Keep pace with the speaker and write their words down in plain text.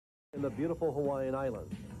in the beautiful Hawaiian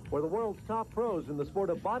Islands, where the world's top pros in the sport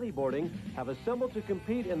of bodyboarding have assembled to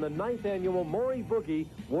compete in the 9th annual Maury Boogie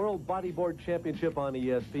World Bodyboard Championship on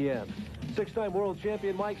ESPN. Six-time world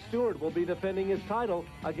champion Mike Stewart will be defending his title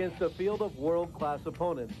against a field of world-class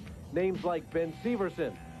opponents. Names like Ben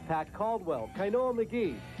Severson, Pat Caldwell, Kainoa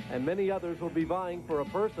McGee, and many others will be vying for a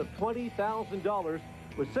purse of $20,000,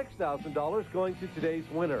 with $6,000 going to today's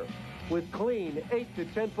winner. With clean 8 to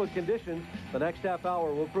 10 foot conditions, the next half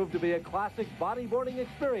hour will prove to be a classic bodyboarding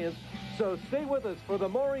experience. So stay with us for the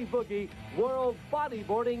Maury Boogie World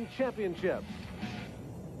Bodyboarding Championships.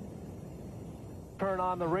 Turn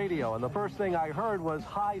on the radio, and the first thing I heard was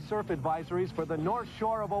high surf advisories for the north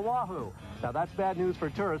shore of Oahu. Now, that's bad news for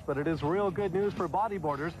tourists, but it is real good news for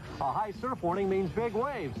bodyboarders. A high surf warning means big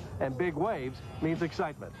waves, and big waves means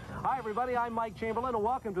excitement. Hi, everybody. I'm Mike Chamberlain, and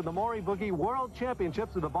welcome to the Maury Boogie World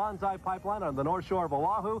Championships of the Bonsai Pipeline on the north shore of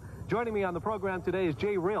Oahu. Joining me on the program today is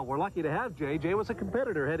Jay Reel. We're lucky to have Jay. Jay was a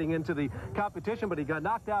competitor heading into the competition, but he got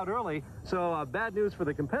knocked out early. So bad news for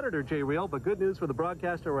the competitor, Jay Reel, but good news for the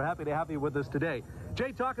broadcaster. We're happy to have you with us today.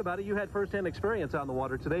 Jay, talk about it. You had firsthand experience on the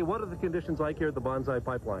water today. What are the conditions like here at the Bonsai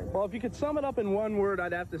Pipeline? Well, if you could sum it up in one word,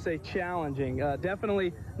 I'd have to say challenging.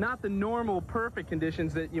 Definitely not the normal perfect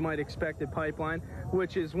conditions that you might expect at Pipeline,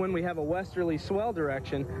 which is when we have a westerly swell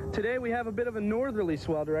direction. Today we have a bit of a northerly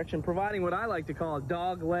swell direction, providing what I like to call a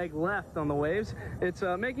dog leg left on the waves. It's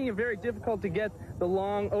making it very difficult to get the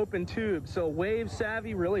long open tube. So wave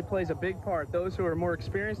savvy really plays a big part. Those who are more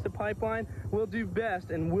experienced at Pipeline will do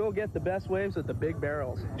best and will get the best waves with the big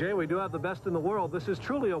barrels. Jay, we do have the best in the world. This is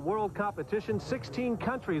truly a world competition. 16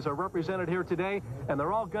 countries are represented here today, and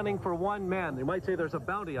they're all gunning for one man. You might say there's a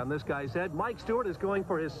bounty on this guy's head. Mike Stewart is going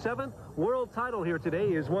for his 7th world title here today.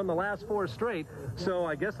 He has won the last 4 straight, so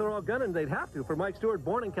I guess they're all gunning. They'd have to for Mike Stewart,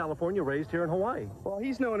 born in California, raised here in Hawaii. Well,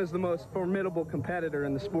 he's known as the most formidable competitor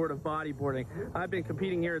in the sport of bodyboarding. I've been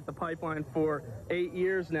competing here at the Pipeline for 8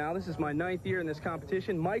 years now. This is my 9th year in this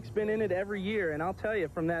competition. Mike's been in it every year, and I'll tell you,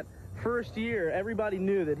 from that first year, everybody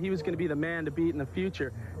knew that he was going to be the man to beat in the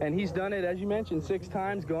future. And he's done it, as you mentioned, 6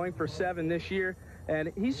 times, going for 7 this year.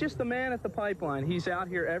 And he's just the man at the Pipeline. He's out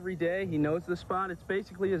here every day. He knows the spot. It's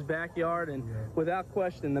basically his backyard, and without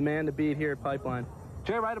question, the man to beat here at Pipeline.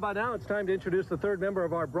 Jay, right about now, it's time to introduce the third member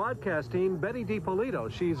of our broadcast team, Betty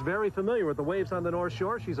DiPolito. She's very familiar with the waves on the North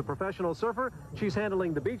Shore. She's a professional surfer. She's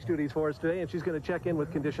handling the beach duties for us today, and she's going to check in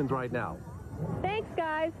with conditions right now. Thanks,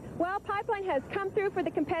 guys. Well, Pipeline has come through for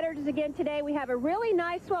the competitors again today. We have a really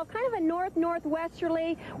nice swell, kind of a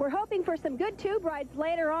north-northwesterly. We're hoping for some good tube rides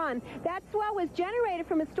later on. That swell was generated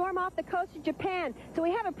from a storm off the coast of Japan, so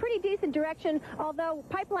we have a pretty decent direction, although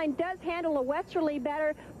Pipeline does handle a westerly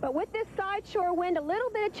better. But with this side shore wind, a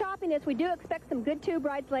little bit of choppiness, we do expect some good tube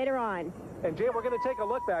rides later on. And, Jay, we're going to take a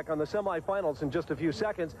look back on the semifinals in just a few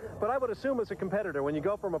seconds, but I would assume as a competitor, when you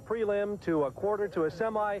go from a prelim to a quarter to a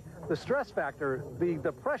semi, the stress factor,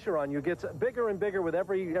 the pressure on you gets bigger and bigger with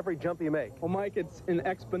every jump you make. Well, Mike, it's an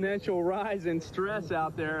exponential rise in stress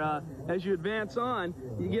out there. As you advance on,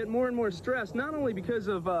 you get more and more stress, not only because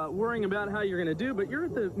of worrying about how you're going to do, but you're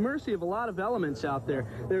at the mercy of a lot of elements out there.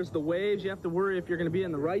 There's the waves. You have to worry if you're going to be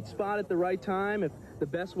in the right spot at the right time, if the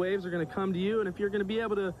best waves are going to come to you, and if you're going to be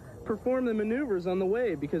able to perform the maneuvers on the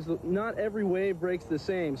wave, because not every wave breaks the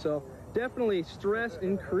same. So definitely stress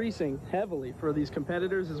increasing heavily for these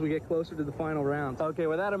competitors as we get closer to the final rounds. Okay,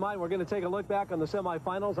 with that in mind, we're going to take a look back on the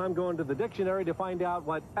semifinals. I'm going to the dictionary to find out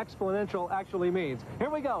what exponential actually means.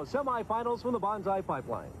 Here we go, semifinals from the Bonsai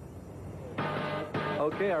Pipeline.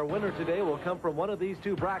 Okay, our winner today will come from one of these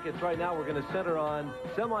 2 brackets. Right now, we're going to center on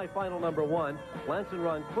semifinal number 1, Lance and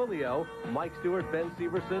Ronquillo, Mike Stewart, Ben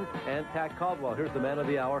Severson, and Pat Caldwell. Here's the man of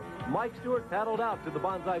the hour. Mike Stewart paddled out to the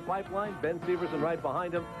Bonsai Pipeline, Ben Severson right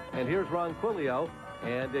behind him, and here's Ronquillo.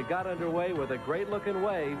 And it got underway with a great-looking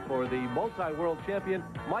wave for the multi-world champion,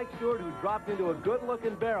 Mike Stewart, who dropped into a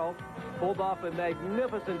good-looking barrel, pulled off a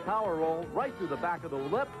magnificent power roll right through the back of the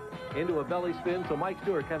lip into a belly spin. So Mike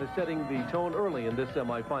Stewart kind of setting the tone early in this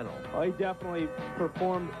semifinal. Oh, he definitely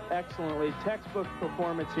performed excellently. Textbook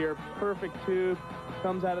performance here. Perfect tube.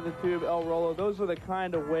 Comes out of the tube, El Rolo. Those are the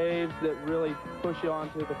kind of waves that really push you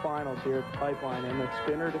on to the finals here at the Pipeline. And the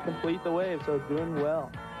spinner to complete the wave, so doing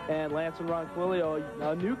well. And Lance and Ronquillo,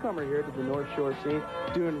 a newcomer here to the North Shore scene,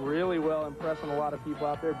 doing really well, impressing a lot of people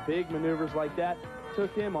out there. Big maneuvers like that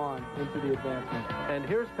took him on into the advancement. And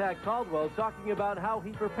here's Pat Caldwell talking about how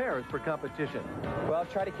he prepares for competition. Well,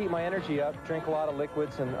 try to keep my energy up, drink a lot of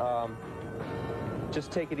liquids, and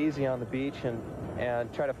just take it easy on the beach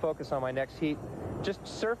and try to focus on my next heat. Just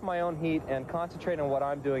surf my own heat and concentrate on what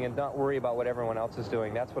I'm doing and not worry about what everyone else is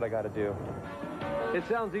doing. That's what I got to do. It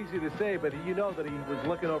sounds easy to say, but you know that he was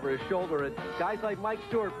looking over his shoulder at guys like Mike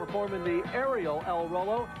Stewart performing the aerial El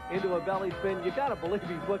Rolo into a belly spin. You got to believe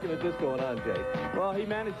he's looking at this going on, Jay. Well, he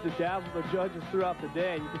managed to dazzle the judges throughout the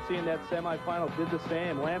day, and you can see in that semifinal did the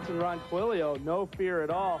same. Lance and Ronquillo, no fear at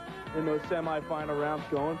all in those semifinal rounds,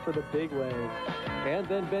 going for the big waves. And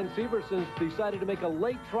then Ben Severson decided to make a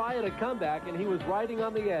late try at a comeback, and he was riding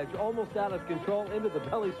on the edge, almost out of control, into the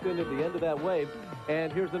belly spin at the end of that wave.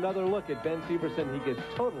 And here's another look at Ben Severson. He gets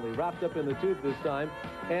totally wrapped up in the tube this time.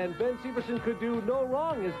 And Ben Severson could do no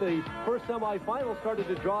wrong as the first semifinal started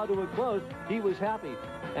to draw to a close. He was happy.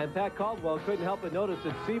 And Pat Caldwell couldn't help but notice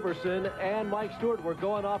that Severson and Mike Stewart were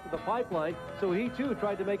going off of the pipeline, so he too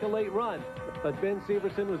tried to make a late run. But Ben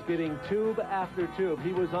Severson was getting tube after tube.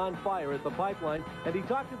 He was on fire at the pipeline, and he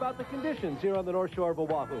talked about the conditions here on the North Shore of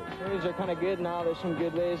Oahu. Waves are kind of good now. There's some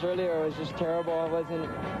good waves. Earlier it was just terrible. I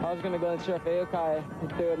was going to go and surf Aokai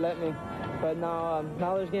if they would let me. But now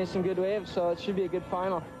there's getting some good waves, so it should be a good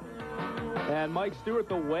final. And Mike Stewart,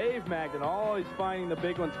 the wave magnet, always finding the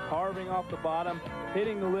big ones, carving off the bottom,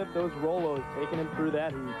 hitting the lip, those Rolos, taking him through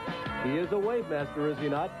that heat. He is a wave master, is he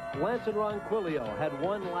not? Lance and Ronquillo had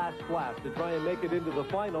one last blast to try and make it into the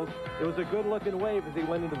finals. It was a good-looking wave as he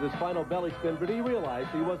went into this final belly spin, but he realized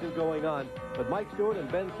he wasn't going on. But Mike Stewart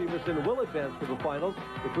and Ben Severson will advance to the finals.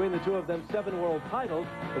 Between the two of them, 7 world titles,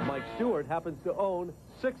 but Mike Stewart happens to own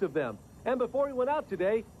 6 of them. And before he went out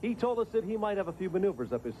today, he told us that he might have a few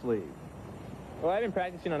maneuvers up his sleeve. Well, I've been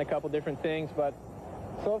practicing on a couple different things, but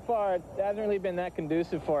so far it hasn't really been that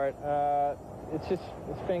conducive for it.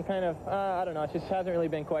 It's been kind of, I don't know, it just hasn't really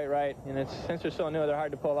been quite right. And since they're so new, they're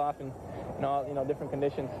hard to pull off in all, different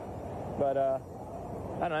conditions. But I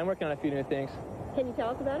don't know, I'm working on a few new things. Can you tell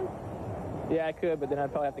us about them? Yeah, I could, but then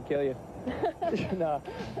I'd probably have to kill you. No.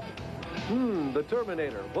 The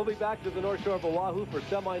Terminator. We'll be back to the North Shore of Oahu for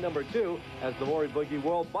semi number 2 as the Maury Boogie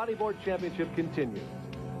World Bodyboard Championship continues.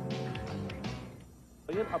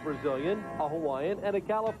 A Brazilian, a Hawaiian, and a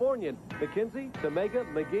Californian. McKenzie, Tamega,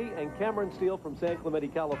 McGee, and Cameron Steele from San Clemente,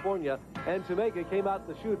 California. And Tamega came out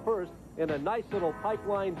to shoot first in a nice little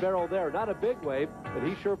pipeline barrel there. Not a big wave, but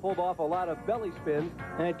he sure pulled off a lot of belly spins.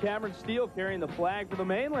 And Cameron Steele carrying the flag for the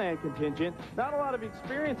mainland contingent. Not a lot of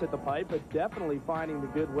experience at the pipe, but definitely finding the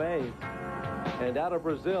good waves. And out of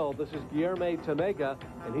Brazil, this is Guilherme Tamega,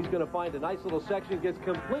 and he's going to find a nice little section, gets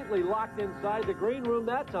completely locked inside the green room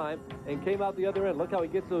that time, and came out the other end. Look how he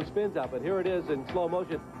gets those spins out, but here it is in slow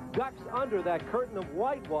motion. Ducks under that curtain of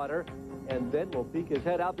white water, and then will peek his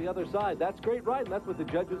head out the other side. That's great riding. That's what the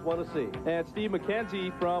judges want to see. And Steve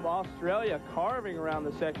McKenzie from Australia carving around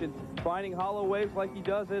the section, finding hollow waves like he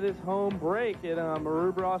does at his home break in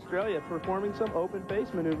Maroubra, Australia, performing some open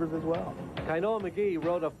face maneuvers as well. Kainoa McGee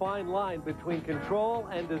rode a fine line between control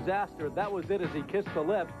and disaster. That was it as he kissed the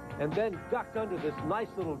lip and then ducked under this nice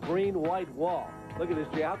little green-white wall. Look at this,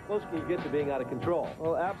 Jay. How close can you get to being out of control?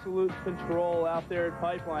 Well, absolute control out there at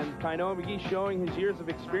Pipeline. Kainoa McGee showing his years of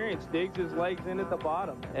experience, digs his legs in at the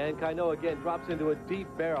bottom. And Kainoa again drops into a deep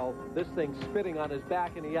barrel. This thing spitting on his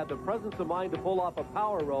back, and he had the presence of mind to pull off a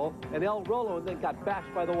power roll, an El Rolo, and then got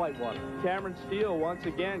bashed by the whitewater. Cameron Steele once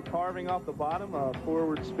again carving off the bottom, a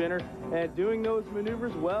forward spinner, and doing those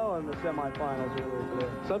maneuvers well in the semifinals earlier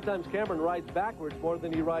today. Sometimes Cameron rides backwards more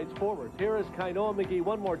than he rides forwards. Here is Kainoa McGee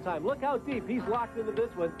one more time. Look how deep he's locked into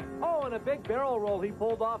this one. Oh, and a big barrel roll he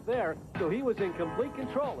pulled off there. So he was in complete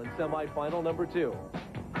control in semifinal number 2.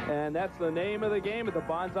 And that's the name of the game at the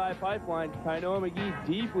Bonsai Pipeline. Kainoa McGee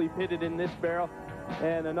deeply pitted in this barrel.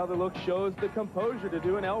 And another look shows the composure to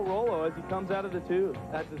do an El Rolo as he comes out of the tube.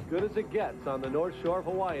 That's as good as it gets on the North Shore of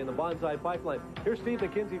Hawaii in the Bonsai Pipeline. Here's Steve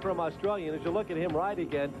McKenzie from Australia, and as you look at him ride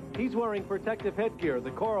again, he's wearing protective headgear.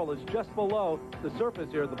 The coral is just below the surface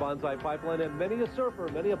here at the Bonsai Pipeline, and many a surfer,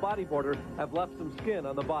 many a bodyboarder have left some skin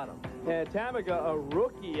on the bottom. And Tamega, a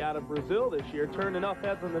rookie out of Brazil this year, turned enough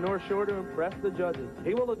heads on the North Shore to impress the judges.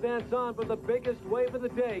 He will advance on for the biggest wave of the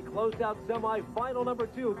day. Closed out semi-final number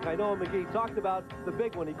 2. Kainoa McGee talked about the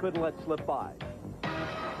big one he couldn't let slip by.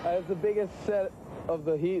 It was the biggest set of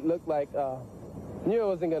the heat. Looked like knew I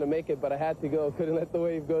wasn't going to make it, but I had to go. Couldn't let the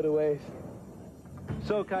wave go to waste.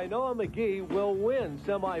 So Kainoa McGee will win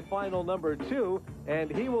semi-final number 2, and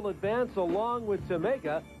he will advance along with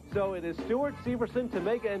Tamega. So it is Stewart, Severson,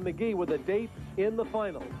 Tamega, and McGee with a date in the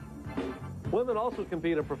finals. Women also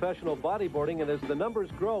compete in professional bodyboarding, and as the numbers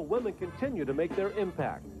grow, women continue to make their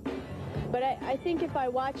impact. But I think if I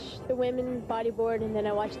watch the women bodyboard and then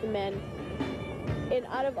I watch the men, and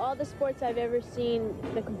out of all the sports I've ever seen,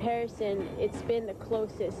 the comparison, it's been the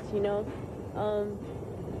closest, you know.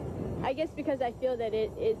 I guess because I feel that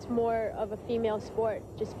it's more of a female sport,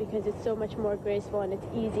 just because it's so much more graceful and it's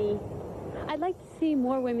easy. I'd like to see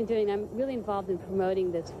more women doing it. I'm really involved in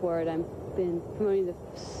promoting this sport. I've been promoting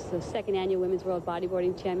the second annual Women's World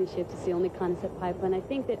Bodyboarding Championships. It's the only contest at Pipeline. I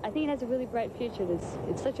think it has a really bright future.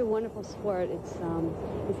 It's such a wonderful sport. It's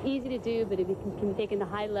easy to do, but it can be taken to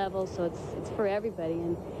high levels, so it's for everybody.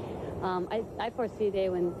 And I foresee a day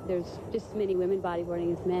when there's just as many women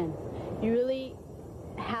bodyboarding as men. You really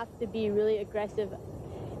have to be really aggressive,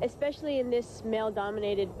 especially in this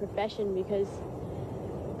male-dominated profession, because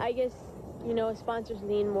I guess, you know, sponsors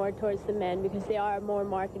lean more towards the men because they are more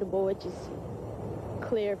marketable, which is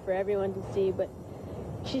clear for everyone to see. But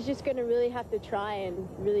she's just going to really have to try and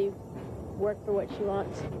really work for what she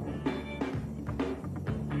wants.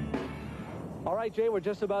 All right, Jay, we're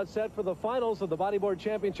just about set for the finals of the Bodyboard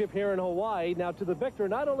Championship here in Hawaii. Now, to the victor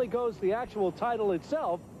not only goes the actual title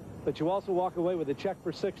itself, but you also walk away with a check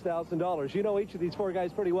for $6,000. You know each of these four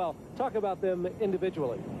guys pretty well. Talk about them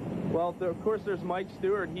individually. Well, of course, there's Mike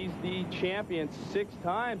Stewart. He's the champion 6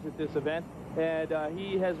 times at this event, and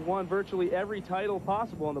he has won virtually every title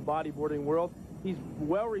possible in the bodyboarding world. He's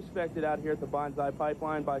well respected out here at the Bonsai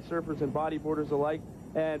Pipeline by surfers and bodyboarders alike.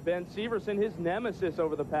 And Ben Severson, his nemesis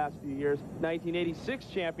over the past few years, 1986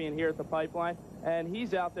 champion here at the Pipeline, and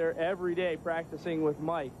he's out there every day practicing with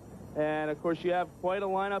Mike. And, of course, you have quite a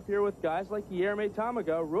lineup here with guys like Guilherme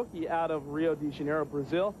Tamago, rookie out of Rio de Janeiro,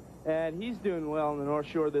 Brazil, and he's doing well on the North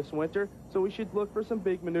Shore this winter, so we should look for some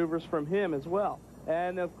big maneuvers from him as well.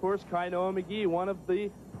 And, of course, Kainoa McGee, one of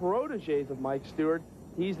the proteges of Mike Stewart.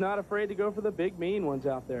 He's not afraid to go for the big, mean ones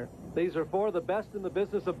out there. These are four of the best in the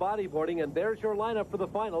business of bodyboarding, and there's your lineup for the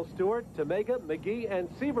finals. Stewart, Tamega, McGee, and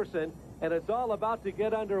Severson, and it's all about to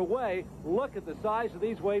get underway. Look at the size of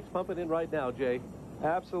these waves pumping in right now, Jay.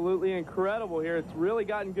 Absolutely incredible here. It's really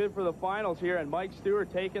gotten good for the finals here, and Mike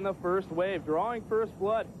Stewart taking the first wave, drawing first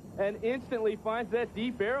blood, and instantly finds that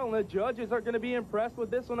deep barrel, and the judges are going to be impressed with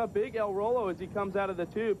this one. A big El Rolo as he comes out of the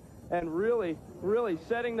tube, and really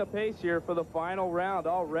setting the pace here for the final round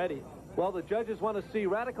already. Well, the judges want to see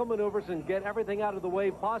radical maneuvers and get everything out of the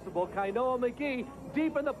wave possible. Kainoa McGee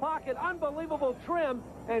deep in the pocket, unbelievable trim,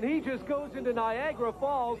 and he just goes into Niagara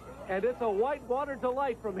Falls, and it's a whitewater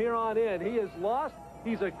delight from here on in. He is lost.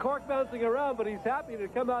 He's a cork bouncing around, but he's happy to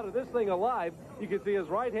come out of this thing alive. You can see his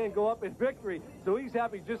right hand go up in victory, so he's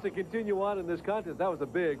happy just to continue on in this contest. That was a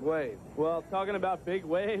big wave. Well, talking about big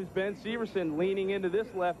waves, Ben Severson leaning into this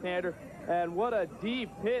left-hander, and what a deep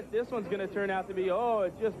hit this one's going to turn out to be. Oh,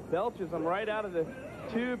 it just belches him right out of the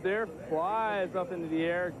tube there, flies up into the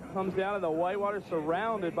air, comes down in the whitewater,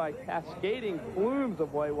 surrounded by cascading plumes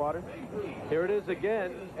of whitewater. Here it is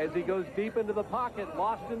again as he goes deep into the pocket,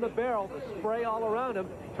 lost in the barrel, the spray all around him,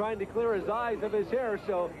 trying to clear his eyes of his hair.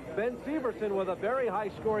 So Ben Severson with a very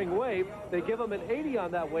high-scoring wave. They give him an 80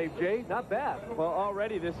 on that wave, Jay. Not bad. Well,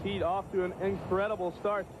 already this heat off to an incredible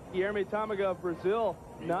start. Guilherme Tamago of Brazil,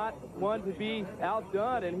 not one to be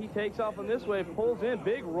outdone, and he takes off on this wave, pulls in,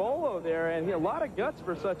 big Rolo there, and a lot of guts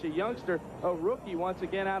for such a youngster, a rookie once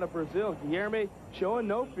again out of Brazil. Guilherme showing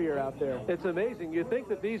no fear out there. It's amazing. You'd think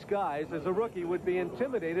that these guys, as a rookie, would be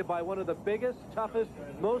intimidated by one of the biggest, toughest,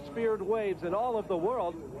 most feared waves in all of the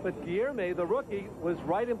world, but Guilherme, the rookie, was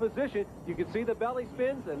right in position. You can see the belly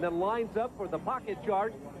spins and then lines up for the pocket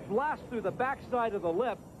charge, blasts through the backside of the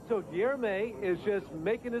lip. So Guilherme is just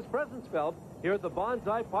making his presence felt here at the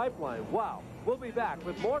Bonsai Pipeline. Wow. We'll be back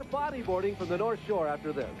with more bodyboarding from the North Shore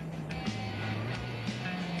after this.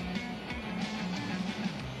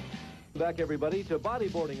 Back, everybody, to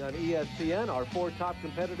bodyboarding on ESPN. Our four top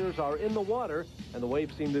competitors are in the water, and the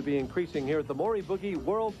waves seem to be increasing here at the Maury Boogie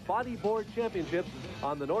World Bodyboard Championships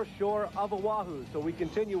on the North Shore of Oahu. So we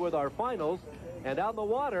continue with our finals, and out in the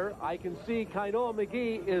water, I can see Kainoa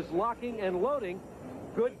McGee is locking and loading.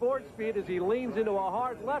 Good board speed as he leans into a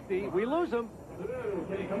hard lefty. We lose him.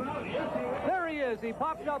 There he is. He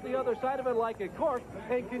pops out the other side of it like a cork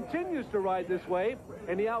and continues to ride this wave.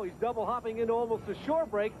 And now he's double hopping into almost a shore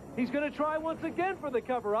break. He's going to try once again for the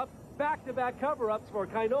cover-up. Back-to-back cover-ups for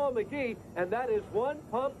Kainoa McGee, and that is one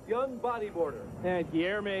pumped young bodyboarder. And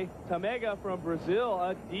Guilherme Tamago from Brazil,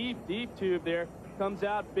 a deep tube there. Comes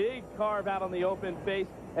out, big carve out on the open face.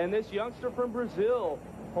 And this youngster from Brazil,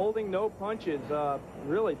 holding no punches,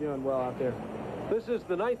 really doing well out there. This is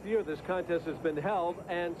the 9th year this contest has been held,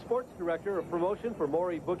 and sports director of promotion for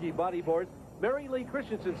Maury Boogie Bodyboards, Mary Lee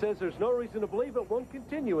Christensen says there's no reason to believe it won't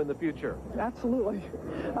continue in the future. Absolutely.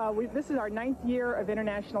 This is our 9th year of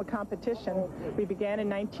international competition. We began in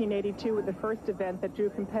 1982 with the first event that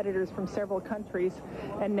drew competitors from several countries,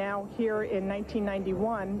 and now here in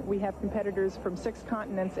 1991 we have competitors from 6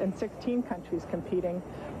 continents and 16 countries competing.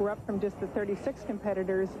 We're up from just the 36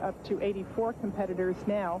 competitors up to 84 competitors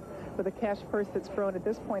now, with a cash purse that's grown at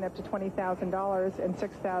this point up to $20,000 and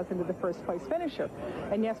 $6,000 to the first place finisher.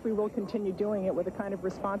 And yes, we will continue doing it with the kind of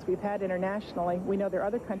response we've had internationally. We know there are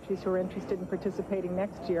other countries who are interested in participating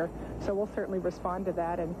next year, so we'll certainly respond to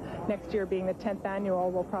that. And next year being the 10th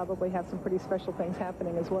annual, we'll probably have some pretty special things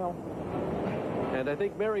happening as well. And I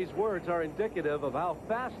think Mary's words are indicative of how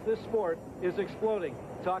fast this sport is exploding.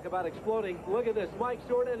 Talk about exploding. Look at this. Mike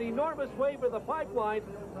Stewart, an enormous wave of the pipeline.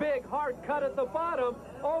 Big hard cut at the bottom.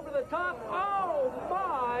 Over the top. Oh,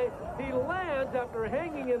 my! He lands after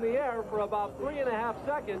hanging in the air for about 3.5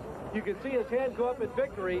 seconds. You can see his hand go up in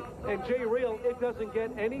victory. And Jay Reel, it doesn't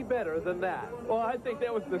get any better than that. Well, I think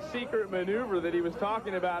that was the secret maneuver that he was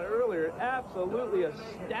talking about earlier. Absolutely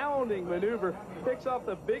astounding maneuver. Picks off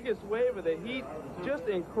the biggest wave of the heat. Just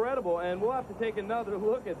incredible. And we'll have to take another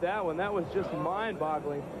look at that one. That was just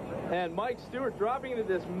mind-boggling. And Mike Stewart dropping into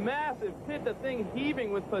this massive pit, the thing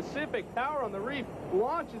heaving with Pacific power on the reef,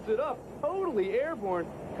 launches it up, totally airborne,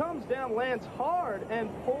 comes down, lands hard, and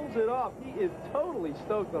pulls it off. He is totally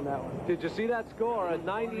stoked on that one. Did you see that score? A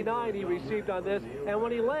 99 he received on this, and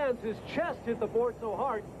when he lands, his chest hit the board so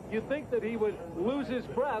hard, you'd think that he would lose his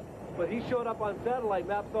breath, but he showed up on satellite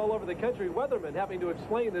maps all over the country, weathermen having to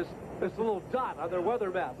explain this little dot on their weather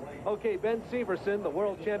map. Okay, Ben Severson, the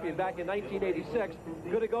world champion back in 1986,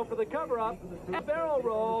 going to go for the cover-up, a barrel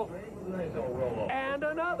roll, and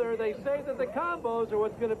another. They say that the combos are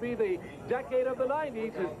what's going to be the decade of the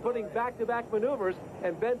 90s, is putting back-to-back maneuvers,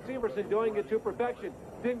 and Ben Severson doing it to perfection.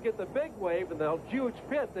 Didn't get the big wave and the huge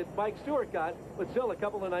pit that Mike Stewart got, but still a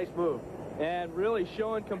couple of nice moves. And really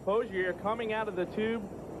showing composure here, coming out of the tube.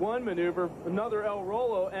 One maneuver, another El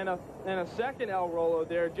Rolo, and a second El Rolo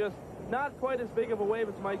there. Just not quite as big of a wave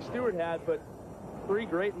as Mike Stewart had, but 3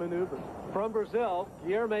 great maneuvers. From Brazil,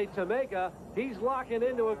 Guilherme Tamega, he's locking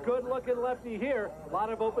into a good-looking lefty here. A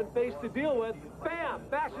lot of open face to deal with. Bam!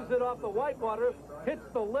 Bashes it off the whitewater, hits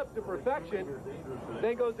the lip to perfection,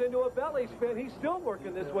 then goes into a belly spin. He's still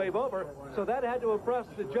working this wave over, so that had to impress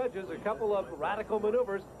the judges. A couple of radical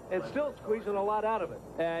maneuvers and still squeezing a lot out of it.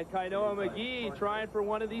 And Kainoa McGee trying for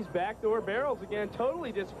one of these backdoor barrels again,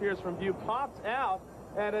 totally disappears from view, pops out,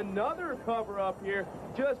 and another cover-up here,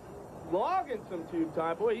 just logging some tube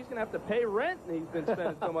time. Boy, he's going to have to pay rent, and he's been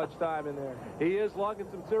spending so much time in there. He is logging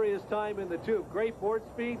some serious time in the tube. Great board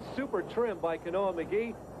speed, super trim by Kainoa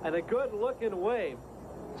McGee, and a good-looking wave.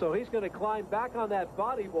 So he's going to climb back on that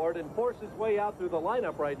bodyboard and force his way out through the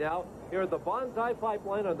lineup right now here at the Bonsai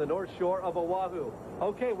Pipeline on the north shore of Oahu.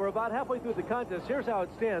 Okay, we're about halfway through the contest. Here's how it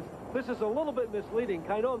stands. This is a little bit misleading.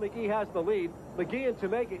 Kainoa McGee has the lead. McGee and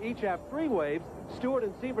Tamega each have 3 waves. Stewart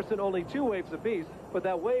and Severson only 2 waves apiece. But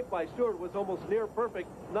that wave by Stewart was almost near perfect,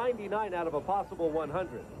 99 out of a possible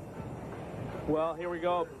 100. Well, here we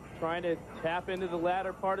go. Trying to tap into the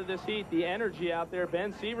latter part of this heat, the energy out there.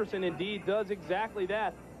 Ben Severson indeed does exactly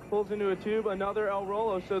that. Pulls into a tube, another El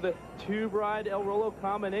Rolo, so the tube ride El Rolo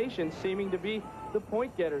combination seeming to be the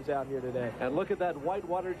point getters out here today. And look at that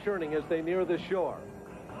whitewater churning as they near the shore.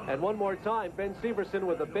 And one more time, Ben Severson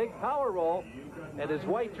with a big power roll, and his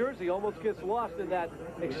white jersey almost gets lost in that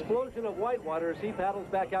explosion of whitewater as he paddles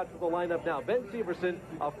back out to the lineup now. Ben Severson,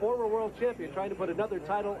 a former world champion, trying to put another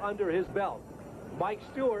title under his belt. Mike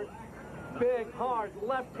Stewart, big, hard,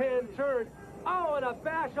 left-hand turn. Oh, and a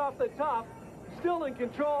bash off the top. Still in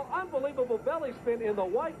control. Unbelievable belly spin in the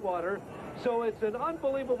whitewater. So it's an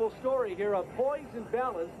unbelievable story here of poise and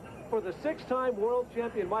balance for the 6-time world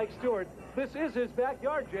champion Mike Stewart. This is his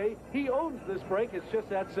backyard, Jay. He owns this break. It's just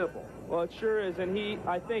that simple. Well, it sure is, and he,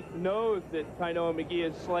 I think, knows that Kainoa McGee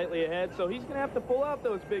is slightly ahead, so he's going to have to pull out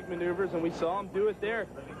those big maneuvers, and we saw him do it there.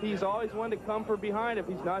 He's always one to come from behind if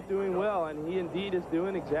he's not doing well, and he indeed is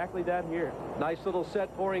doing exactly that here. Nice little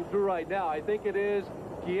set pouring through right now. I think it is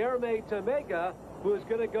Guilherme Tamega who is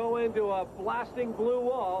going to go into a blasting blue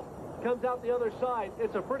wall. Comes out the other side.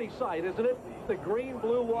 It's a pretty sight, isn't it? The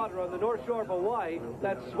green-blue water on the north shore of Hawaii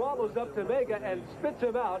that swallows up Tamega and spits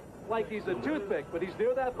him out like he's a toothpick, but he's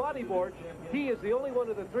near that bodyboard. He is the only one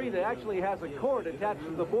of the 3 that actually has a cord attached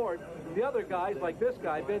to the board. The other guys, like this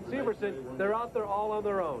guy, Ben Severson, they're out there all on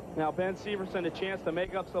their own. Now, Ben Severson, a chance to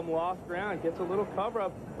make up some lost ground, gets a little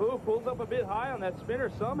cover-up. Ooh, pulls up a bit high on that spinner,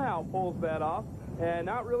 somehow pulls that off. And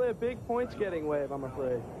not really a big points-getting wave, I'm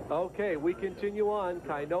afraid. Okay, we continue on.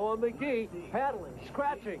 Kainoa McGee paddling,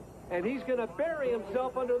 scratching, and he's going to bury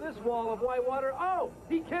himself under this wall of white water. Oh,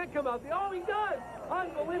 he can't come out. Oh, he does.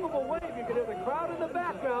 Unbelievable wave. You can hear the crowd in the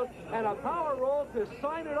background and a power roll to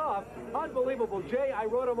sign it off. Unbelievable. Jay, I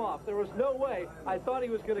wrote him off. There was no way I thought he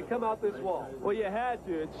was going to come out this wall. Well, you had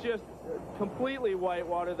to. It's just completely white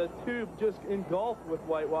water. The tube just engulfed with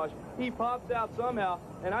whitewash. He pops out somehow,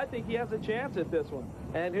 and I think he has a chance at this one.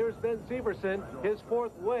 And here's Ben Severson, his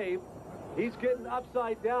fourth wave. He's getting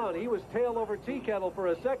upside down. He was tail over tea kettle for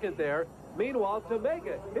a second there. Meanwhile,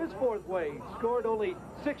 Tamega, his fourth wave, scored only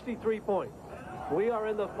 63 points. We are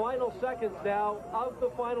in the final seconds now of the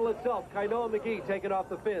final itself. Kainoa McGee taking off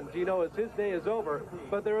the fins. You know, as his day is over.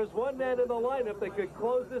 But there is one man in the lineup that could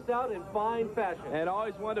close this out in fine fashion. And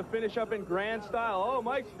always wanted to finish up in grand style. Oh,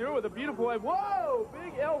 Mike Stewart with a beautiful wave. Whoa!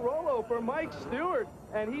 Big El Rolo for Mike Stewart.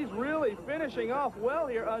 And he's really finishing off well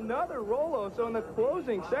here. Another Rolo. So in the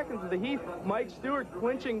closing seconds of the heat, Mike Stewart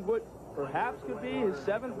clinching what perhaps could be his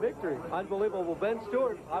 7th victory. Unbelievable. Ben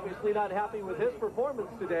Stewart obviously not happy with his performance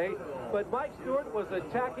today, but Mike Stewart was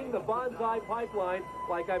attacking the bonsai pipeline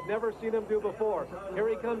like I've never seen him do before. Here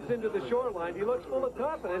he comes into the shoreline. He looks full of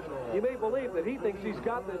confidence. You may believe that he thinks he's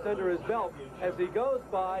got this under his belt as he goes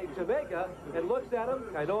by Jamaica and looks at him.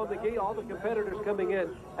 I know McGee, all the competitors coming in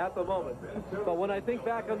at the moment. But when I think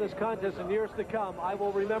back on this contest in years to come, I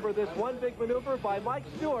will remember this one big maneuver by Mike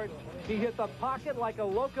Stewart. He hit the pocket like a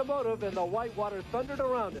locomotive, and the white water thundered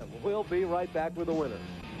around him. We'll be right back with the winner.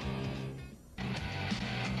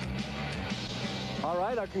 All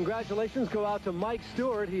right, our congratulations go out to Mike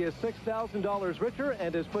Stewart. He is $6,000 richer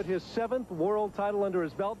and has put his 7th world title under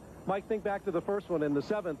his belt. Mike, think back to the first one and the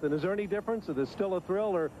 7th, and is there any difference? Is it still a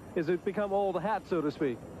thrill, or is it become old hat, so to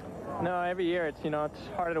speak? No, every year it's, it's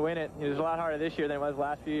harder to win it. It was a lot harder this year than it was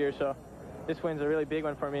last few years, so this win's a really big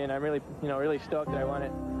one for me, and I'm really, really stoked that I won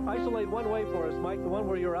it. Isolate one wave for us, Mike, the one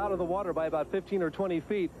where you're out of the water by about 15 or 20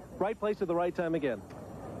 feet. Right place at the right time again.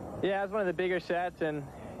 Yeah, it was one of the bigger sets, and,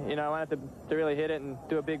 I wanted to really hit it and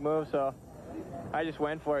do a big move, so I just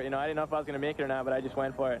went for it. I didn't know if I was going to make it or not, but I just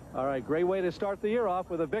went for it. All right, great way to start the year off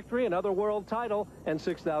with a victory, another world title, and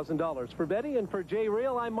 $6,000. For Betty and for Jay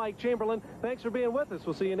Reel, I'm Mike Chamberlain. Thanks for being with us.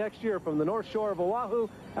 We'll see you next year from the North Shore of Oahu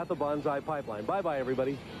at the Bonsai Pipeline. Bye-bye,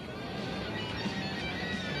 everybody.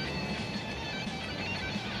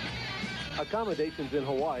 Accommodations in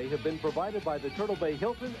Hawaii have been provided by the Turtle Bay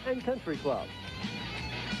Hilton and Country Club.